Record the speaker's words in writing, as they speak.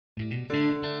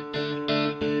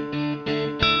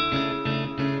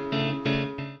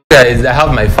guys, I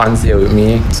have my fans here with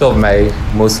me. Some of my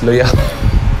most loyal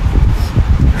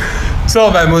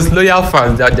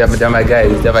fans. They're my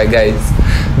guys. They're my guys.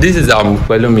 This is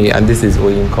Pelumi and this is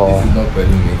GodwinKay. This is not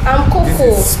Pelumi. I'm Coco. This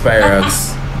is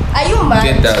spiraxx. Are you mad?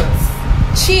 Get that.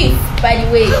 Chief, by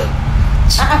the way.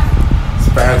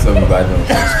 Spiraxx of Ibadan.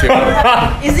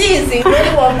 Is it easy?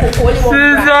 Only one Coco, only one She's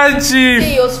brand. not cheap.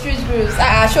 See your street groups.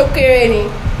 Show Kereni.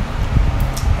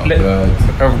 Oh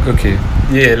God. Okay.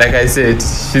 Yeah, like I said,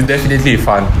 she's definitely a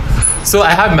fan. So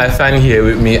I have my fan here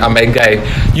with me and my guy.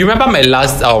 You remember my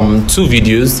last 2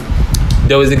 videos?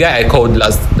 There was a guy I called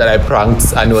last that I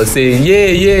pranked and was saying,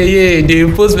 yeah,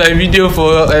 they post my video for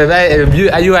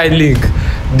UI link.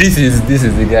 This is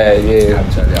the guy, yeah.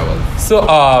 Actually, I was. So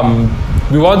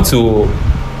we want to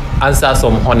answer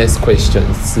some honest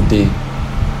questions today.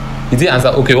 You did answer.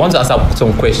 Okay, we want to answer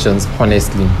some questions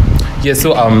honestly. Yeah.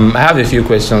 So I have a few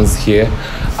questions here,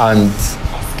 and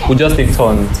we'll just take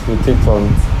turns. We'll take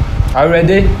turns. Are you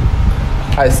ready?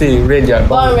 I say ready.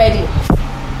 Born ready.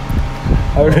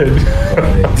 Are you ready?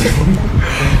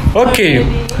 Okay.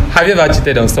 Have you ever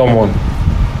cheated on someone?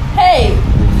 Hey,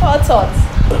 hot thoughts.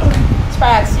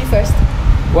 Spiraxx, you first.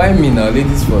 Why me now?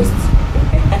 Ladies first.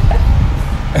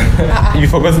 You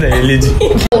forgot that you're a lady.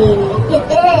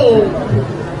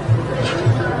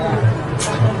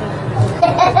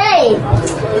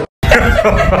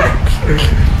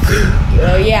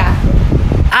 Oh yeah.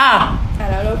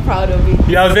 And I'm not proud of it.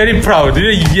 you are very proud.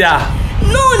 Yeah.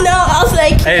 No, I was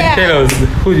like, Hey, yeah. tell us.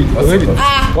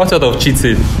 What sort of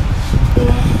cheating?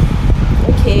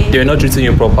 Okay. They were not treating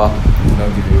you proper.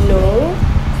 Not give you. No.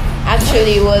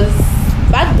 Actually, it was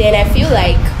back then. I feel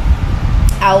like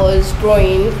I was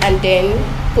growing, and then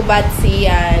puberty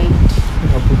and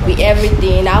with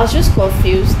everything, I was just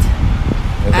confused.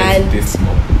 And this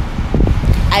small.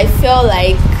 I felt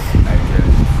like I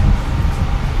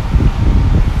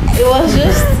get it was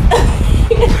just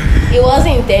it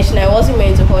wasn't intentional. I wasn't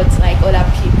meant to hurt like other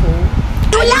people.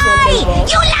 You lie!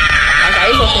 Like, I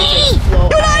just wanted to explore.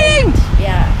 You lying!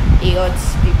 Yeah, it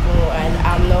hurts people, and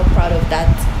I'm not proud of that.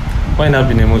 Why not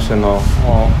being emotional?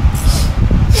 Oh.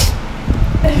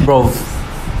 Bro, what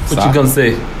Sir? you gonna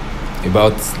say?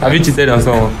 About. Have you cheated on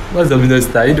someone? What's the business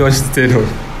style? You don't cheated on?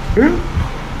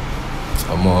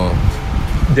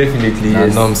 Definitely, Nah,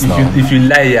 yes. norms now. If you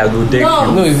lie, I go take No.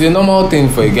 you. No, it's a normal thing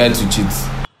for a guy to cheat.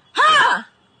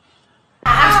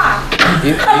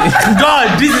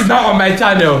 God, this is not on my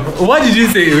channel. What did you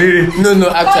say? No,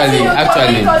 actually,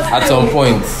 Continue. at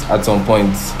some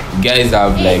point, guys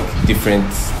have like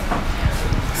different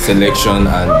selection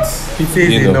and He says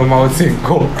you it's know, normal thing.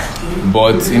 Go.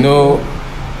 but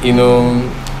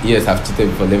yes, I've cheated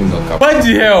before. Let me not cap. What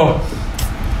the hell?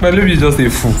 But let me just a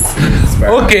fool.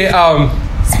 Okay,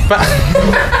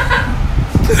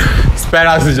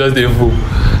 Spiraxx is just a fool.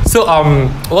 So,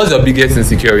 what's your biggest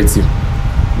insecurity?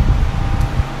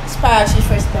 Spiraxx, you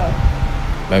first now.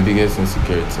 My biggest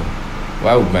insecurity.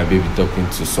 Why would my baby talking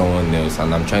to someone else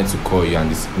and I'm trying to call you and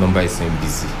this number is saying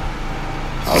busy?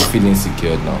 I'll feel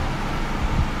insecure now.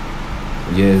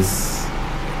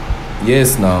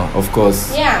 Yes now, of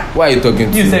course. Yeah. Why are you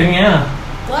talking to You me? said yeah.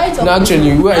 Why are you talking No, actually,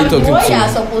 to? who are you talking What to? you are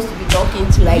supposed to be talking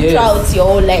to like Yes. throughout your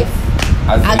whole life.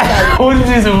 Actually, All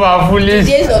these people are foolish.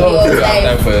 days of Don't your take time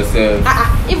life. for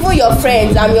yourself. Even your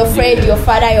friends, I'm your friend, Yeah. your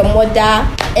father, your mother,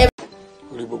 everything.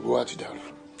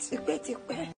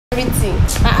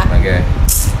 Okay.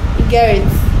 You get it.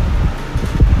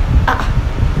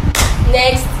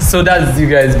 Next. So that's you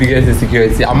guys' biggest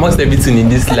insecurity. Amongst everything in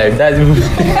this life, that's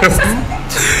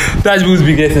people's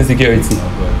biggest insecurity.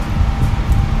 Oh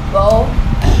Well,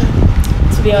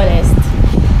 to be honest,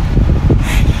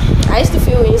 I used to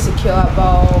feel insecure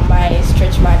about my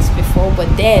stretch marks before, but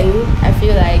then I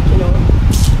feel like,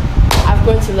 I've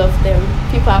grown to love them.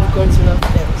 People have grown to love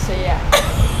them, so yeah.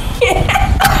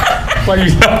 Why are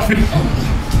you laughing?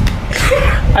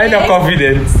 Are you not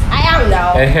confident? I am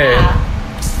now.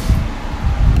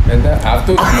 And I've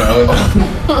told you now.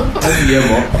 Let's hear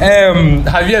more.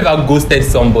 Have you ever ghosted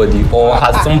somebody, or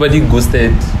has somebody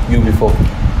ghosted you before?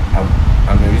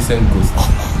 I'm a recent ghost.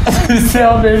 You say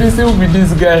I'm very recent with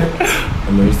this guy.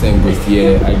 I'm a recent ghost.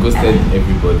 Yeah, I ghosted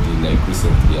everybody like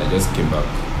recently. I just came back.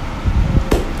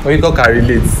 When you can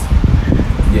relate.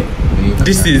 Yeah.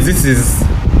 This is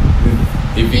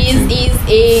a victim.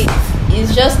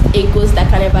 He's just a ghost that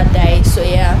can never die. So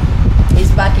yeah,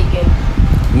 he's back again.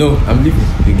 No, I'm leaving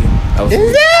again.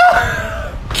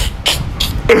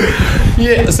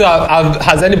 yeah. So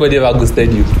has anybody ever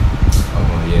ghosted you?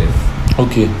 Yes.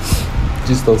 Okay.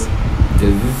 Just us.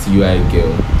 There's this UI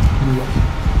girl.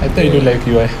 I thought you don't like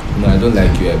UI. No, I don't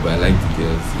like UI, but I like the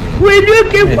girls. Will you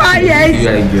keep quiet?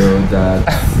 UI girl that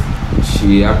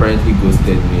she apparently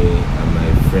ghosted me and my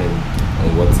friend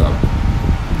on WhatsApp.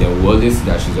 Then we always see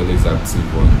that she's always active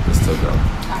on Instagram.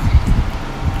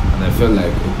 And I felt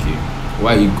like, okay,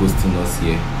 why are you ghosting us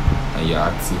here and you're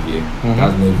active here?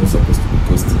 That's not even supposed to be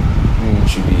ghosting. You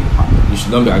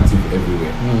should not be active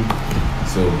everywhere.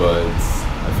 So, but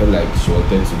I felt like she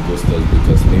wanted to ghost us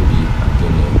because maybe, I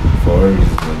don't know, for a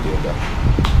reason or the other,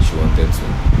 she wanted to.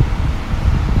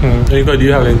 Erika, do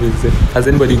you have anything to say? Has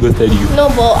anybody ghosted you? No,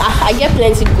 but I get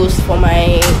plenty ghosts for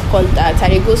my contacts.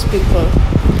 I ghost people.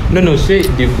 No, say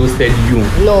they've ghosted you.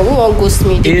 No, who won't ghost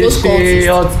me? They ghost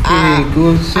cultists.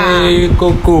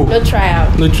 Koco. No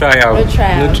tryout. No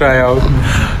tryout.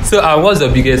 So, what's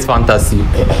your biggest fantasy?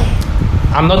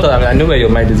 I know where your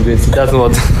mind is going. That's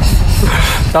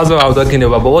what I'm talking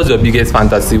about. But what's your biggest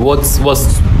fantasy? What's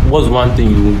one thing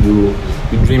you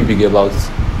dream big about?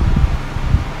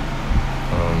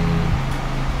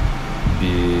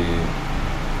 Be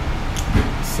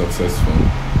successful.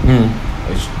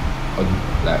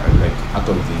 Like out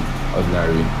of the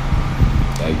ordinary.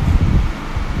 Like,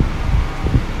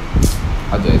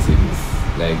 how do I say this?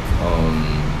 Like,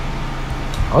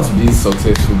 I want to be a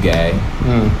successful guy.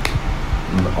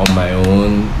 On my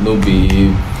own, no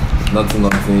babe,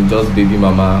 nothing, just baby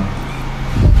mama.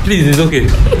 Please, it's okay.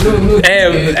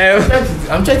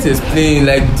 I'm trying to explain.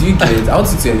 Like, do you get it? I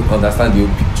want you to understand the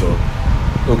whole picture.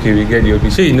 Okay, we get you. Okay,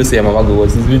 sure, you know, say I'm about to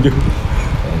watch this video.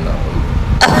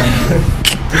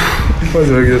 What's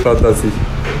your biggest fantasy?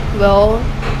 Well,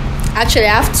 actually,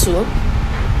 I have two.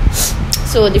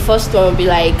 So the first one will be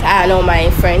like, I know my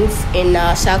friends in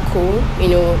circle,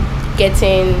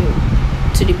 getting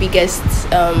to the biggest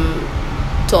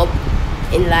top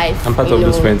in life. I'm part of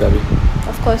those friends, Abby.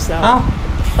 Of course now.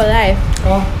 For life.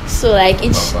 So like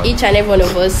each and every one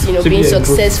of us, being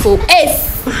successful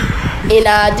in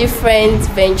our different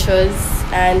ventures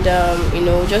and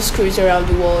just cruising around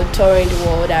the world, touring the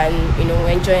world and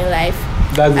enjoying life.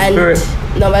 That's the spirit.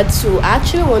 Number two, I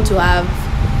actually want to have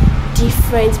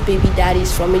different baby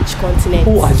daddies from each continent.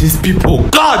 Who are these people?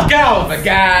 God, girl! My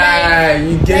guy,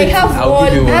 you get it. Have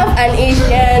an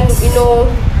Asian, God.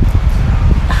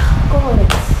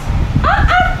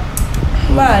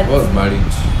 Mad. What's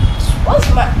marriage?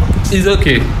 It's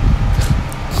okay.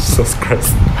 Jesus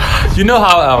Christ. You know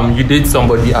how you date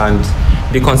somebody and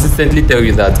they consistently tell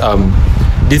you that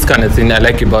this kind of thing I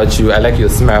like about you, I like your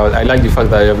smile, I like the fact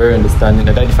that you're very understanding,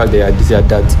 I like the fact that you're this, you're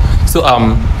that. So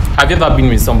have you ever been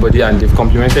with somebody and they've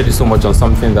complimented you so much on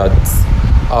something that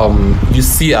you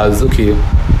see as, okay,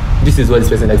 this is what this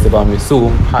person likes about me?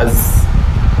 So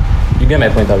you get my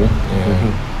point, Abby?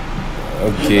 Yeah.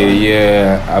 Okay,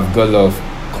 yeah, I've got a lot of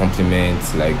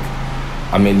compliments. Like,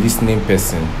 I'm a listening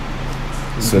person,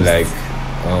 so like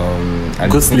I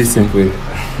listen to people.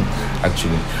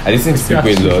 Actually, I listen to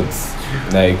people a lot.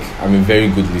 Like, I'm a very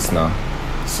good listener,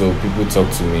 so people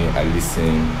talk to me, I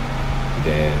listen.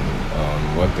 Then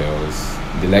what else?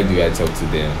 They like the way I talk to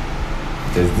them.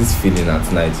 There's this feeling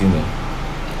at night,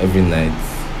 every night.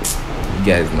 You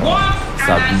guys know,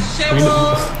 sabi.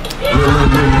 You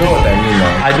know what I mean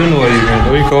now. I don't know what you mean.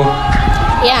 What you call?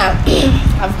 Yeah,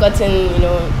 I've gotten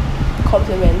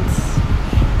compliments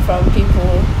from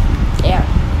people. Yeah.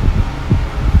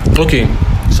 Okay,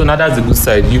 so now that's the good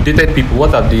side. You've dated people.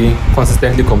 What have they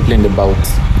consistently complained about?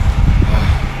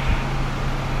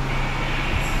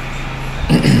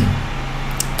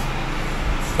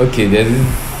 Okay,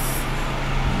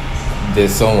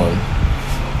 there's someone.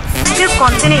 Still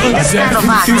continue in this kind of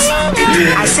act.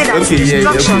 I said that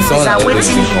destruction is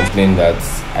awaiting you. Complain that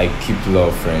I keep a lot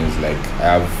of friends. Like, I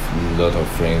have a lot of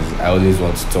friends. I always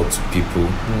want to talk to people.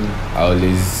 I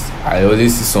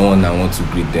always see someone and I want to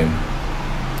greet them,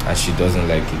 and she doesn't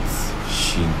like it.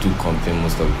 She do complain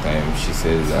most of the time. She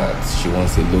says that she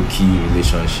wants a low-key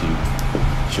relationship.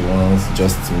 She wants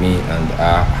just me and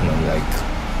her, and I'm like,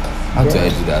 how do I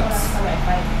do that?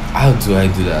 How do I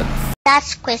do that? That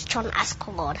question ask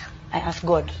God. I ask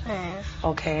God.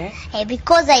 Okay.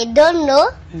 Because I don't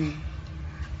know.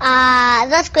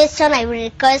 That question I will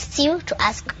request you to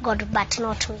ask God, but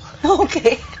not me.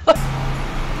 Okay.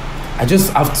 I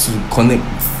just have to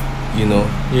connect,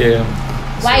 Yeah.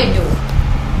 Why do?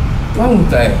 Why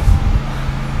won't I?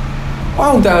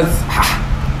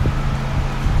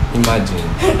 Imagine.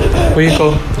 What you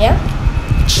call? Yeah.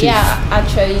 Chief. Yeah,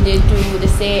 actually they do. They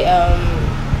say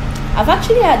I've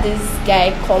actually had this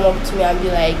guy come up to me and be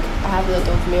like, I have a lot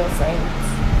of male friends,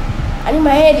 and in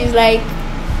my head is like,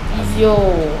 yo,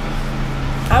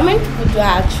 how many people do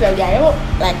I actually? I don't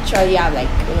actually have like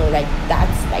that.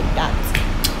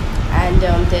 And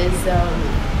there's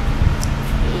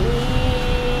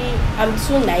I'm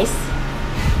too nice.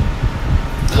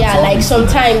 Yeah, like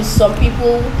sometimes some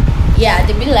people, yeah,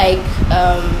 they be like,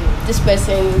 this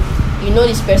person, you know,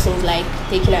 this person is like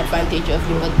taking advantage of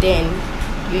you, but then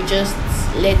you just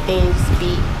let things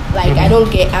be. Like, I don't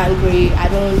get angry, I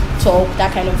don't talk,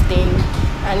 that kind of thing.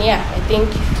 And yeah, I think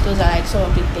those are like some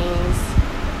of the things.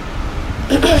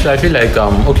 So I feel like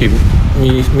okay,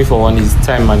 me for one is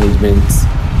time management.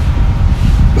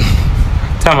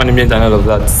 Time management and all of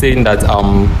that. Saying that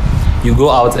you go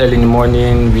out early in the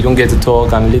morning, we don't get to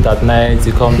talk, and late at night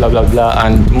you come, blah blah blah.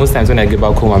 And most times when I get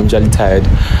back home, I'm usually tired,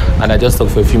 and I just talk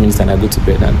for a few minutes and I go to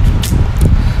bed. And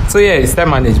so yeah, it's time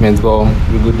management, but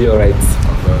we go do alright.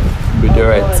 We do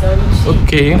alright.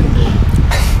 Okay.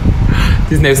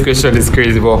 This next question is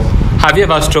crazy, but have you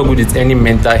ever struggled with any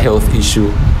mental health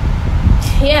issue?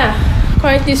 Yeah,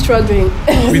 currently struggling.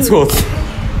 With what?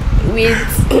 With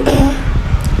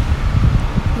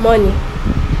money.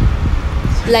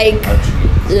 Like,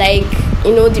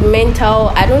 you know, the mental,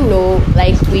 I don't know,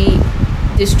 like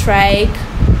the strike,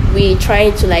 we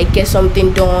trying to like get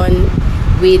something done,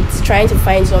 with trying to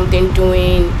find something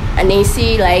doing, and then you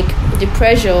see like the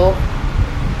pressure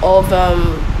of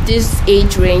this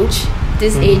age range,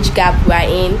 this age gap we're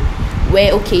in,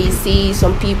 where okay, you see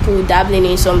some people dabbling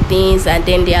in some things and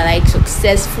then they are like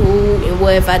successful in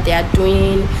whatever they are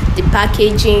doing, the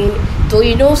packaging, though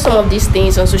you know some of these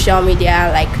things on social media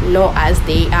are like not as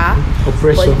they are.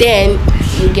 Oppression. But then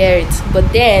you get it,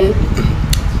 but then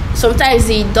sometimes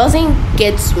it doesn't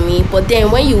get to me, but then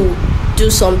when you do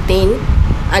something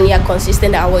and you're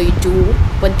consistent at what you do,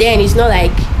 but then it's not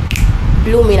like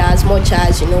blooming as much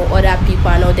as, you know, other people,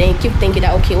 and all, then you keep thinking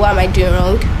that okay, what am I doing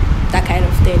wrong, that kind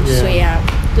of thing. So yeah,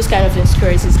 those kind of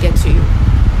insecurities get to you.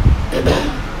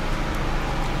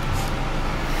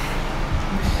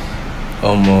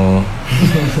 Mental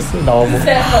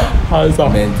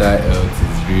health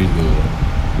is really low.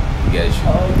 You guys should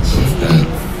understand.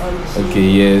 Okay,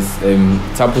 yes. It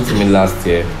happened to me last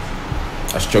year.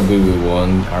 I struggled with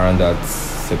one around that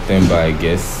September, I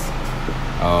guess.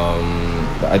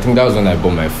 I think that was when I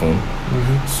bought my phone.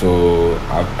 So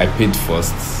I paid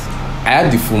first. I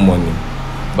had the full money,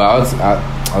 but I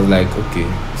was like, okay,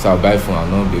 so I'll buy phone, I'll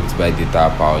not be able to buy data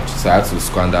pouch. So I had to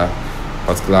squander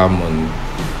particular money.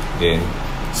 Then,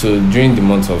 so during the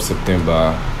month of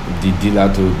September, the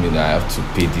dealer told me that I have to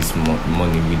pay this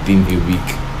money within a week.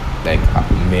 Like,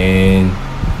 man,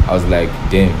 I was like,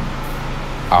 damn,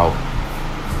 ow.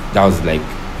 That was like,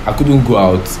 I couldn't go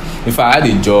out. If I had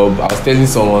a job, I was telling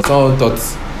someone thought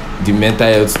the mental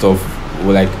health stuff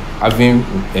were like having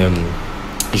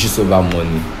issues over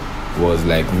money was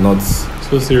like not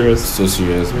so serious.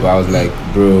 But I was like,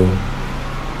 bro,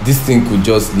 this thing could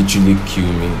just literally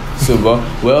kill me. So, but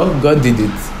well, God did it.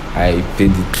 I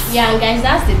paid it. Yeah, and guys,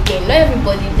 that's the thing. Not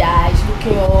everybody that is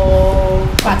looking all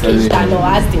packaged and all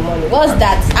has the money. What's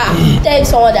that? Tell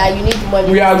someone that you need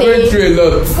money. We are going through a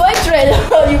lot.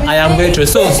 I am going through.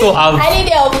 So I need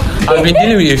help. I've been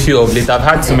dealing with a few of late. I've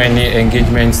had too many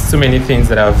engagements, too many things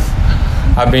that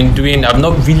I've been doing. I've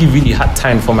not really had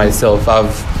time for myself.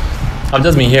 I've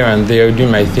just been here and there doing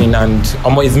my thing, and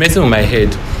it's messing with my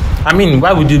head. I mean,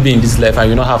 why would you be in this life and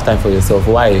you not have time for yourself?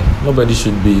 Why? Nobody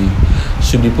should be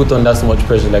put under so much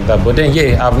pressure like that. But then,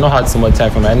 yeah, I've not had so much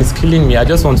time for me, and it's killing me. I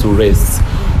just want to rest.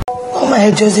 Oh my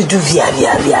head just do via.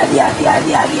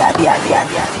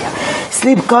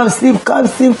 Sleep come.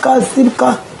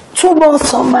 Too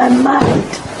much on my mind.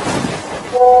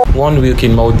 1 week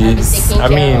in Maldives. I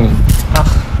mean,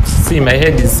 see, my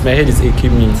head is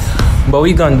aching me. But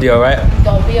we gonna be alright.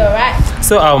 Gonna be alright.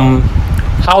 So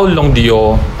how long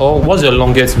what's your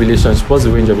longest relationship? What's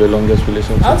the range of your longest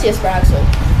relationship? I want to spiraxx.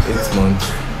 8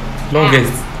 months.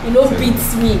 Longest. You know,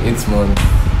 beats me. 8 months.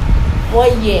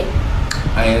 1 year.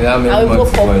 I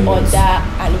woke up on that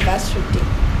anniversary day.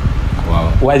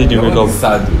 Wow. Why did you wake up?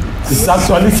 Sad. It's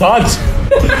actually sad.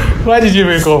 Why did you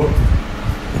wake up?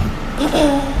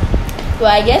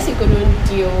 Well, I guess he couldn't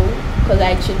deal because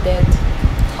I cheated.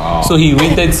 Oh. So he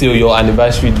waited till your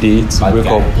anniversary day to break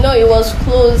up? No, it was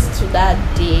close to that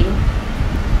day.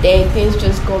 Then things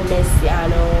just got messy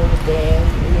and all. Then,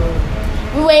 you know,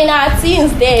 we were in our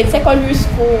teens then, secondary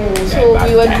school, so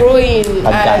we were growing.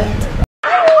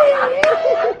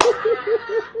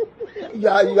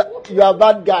 You are a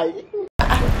bad guy.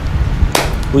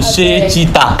 Ushe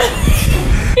cheetah.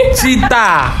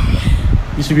 Cheetah.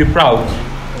 You should be proud.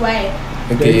 Why?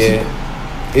 Okay,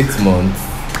 yeah. 8 months.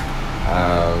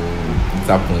 It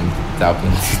happened.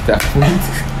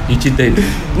 You cheated?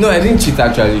 No, I didn't cheat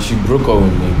actually. She broke up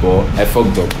with me, but I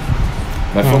fucked up.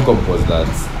 My fuck up was that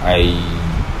I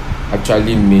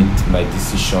actually made my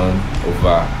decision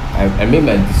over. I made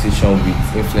my decision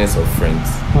with influence of friends.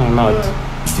 Mad.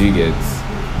 Do you get?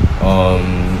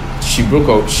 she broke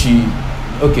up.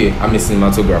 Okay, I'm a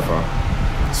cinematographer,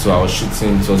 so I was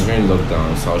shooting. It was during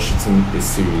lockdown, so I was shooting a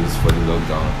series for the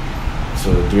lockdown. So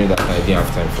during that time, I didn't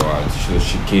have time for her. So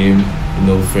she came,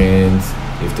 friends.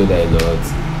 They've told her a lot,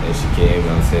 and she came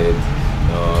and said,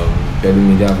 "Belly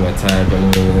me, don't have my time. Belly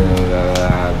me,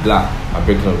 blah. I'm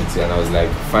breaking up with you." And I was like,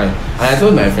 "Fine." And I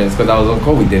told my friends because I was on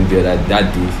call with them that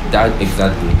exact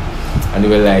day, and they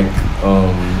were like,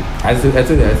 I said,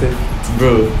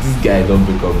 "Bro, this guy don't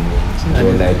break up with me." They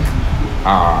were like,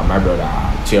 my brother,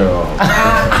 cheer up.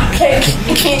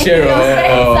 Cheer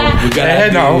up. We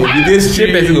got now. This trip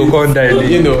is going to come down.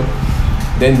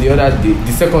 Then the other day,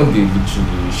 the second day,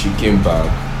 literally, she came back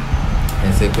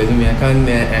and said, "Tell me I can't,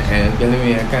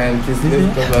 please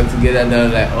let's come back together." And I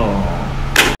was like, "Oh."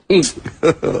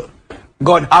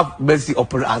 God have mercy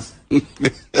upon us.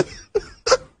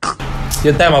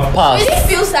 Your time have passed. You didn't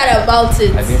feel sad about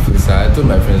it. I didn't feel sad. I told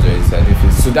my friends already sad. I didn't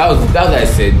feel so. That was I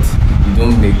said. You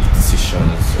don't make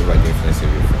decisions over the influence of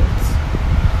your friends.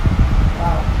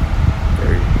 Wow.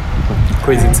 Very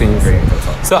Crazy things. Very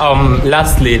important. So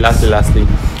lastly,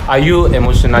 are you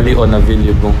emotionally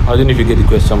unavailable? I don't know if you get the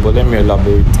question, but let me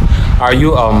elaborate. Are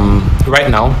you right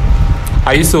now?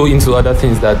 Are you so into other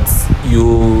things that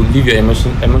you leave your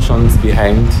emotions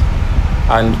behind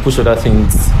and push other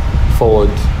things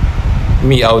forward?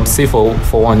 Me, I would say for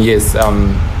 1 year,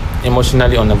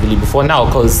 emotionally unavailable for now,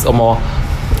 because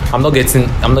I'm not getting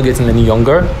any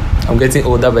younger. I'm getting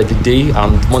older by the day,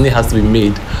 and money has to be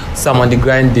made. So I'm on the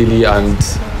grind daily, and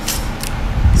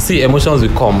see, emotions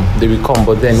will come. They will come,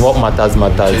 but then what matters.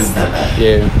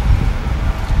 Yeah.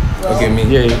 Well, Okay, me.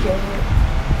 Yeah.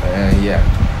 Yeah.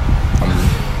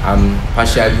 I'm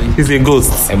partially. He's a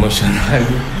ghost. Emotionally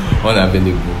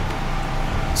unavailable.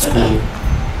 School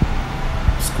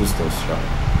stuff, right?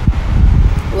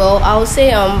 Well, I would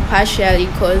say partially,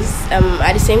 because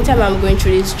at the same time I'm going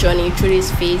through this journey, through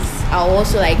this phase, I'll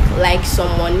also like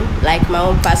someone, like my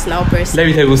own personal person. Let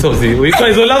me tell you something. We call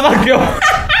it a lover girl.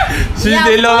 She's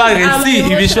a lover girl. See,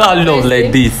 if you show her love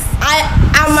like this.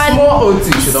 I'm an Small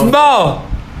OT, small.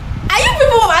 Are you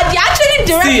people are actually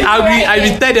direct? See, I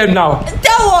will tell them now.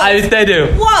 Tell what? I will tell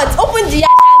them. What? Open the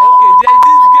Okay, there's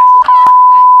this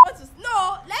guy.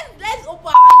 No, let's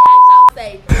open our yash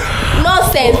outside.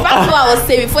 Nonsense. That's what I was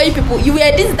saying before you people. You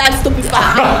were this that stupid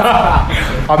part.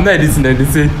 I'm not listening.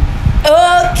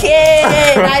 Okay,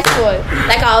 nice one.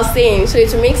 Like I was saying, so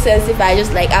it would make sense if I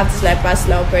just have this my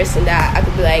personal person that I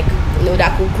could be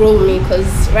that could grow me. Because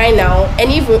right now,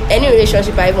 any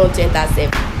relationship I even want to enter,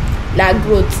 now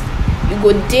growth. You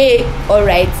go day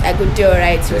alright, I go day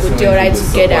alright, we go day alright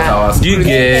together. Do you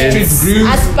get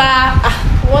as per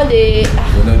one day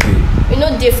we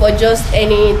not day for just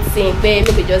anything, babe,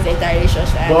 we just enter a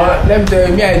relationship. But let me tell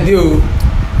you, I do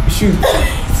shoot.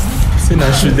 See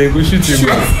now shoot, they go shoot you.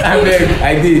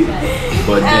 I did.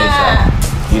 But then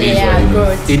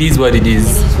it is what it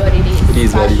is.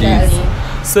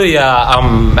 So yeah,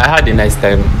 I had a nice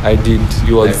time. I did.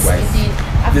 You was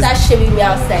after shaving me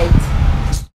outside.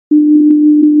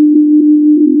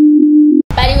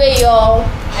 By the way, y'all,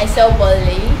 I sell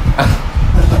bully.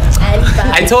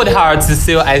 I told her to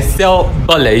sell. I sell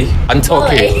bully and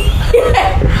talking.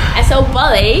 I sell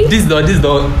bully. This door.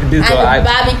 And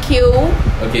barbecue.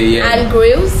 Okay, yeah. And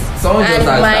grills. Someone just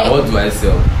asked, what do I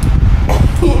sell?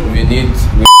 We need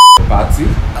party.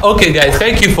 Okay, guys,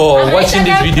 thank you for watching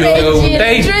this video.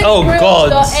 Thank you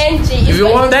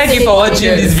for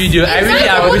watching this video. I really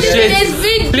appreciate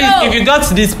it. Please, if you got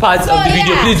to this part of the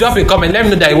video, please drop a comment. Let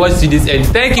me know that you watched to this end.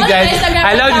 Thank you, guys.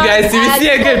 I love you guys. If you see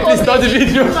again, please stop the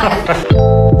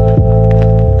video.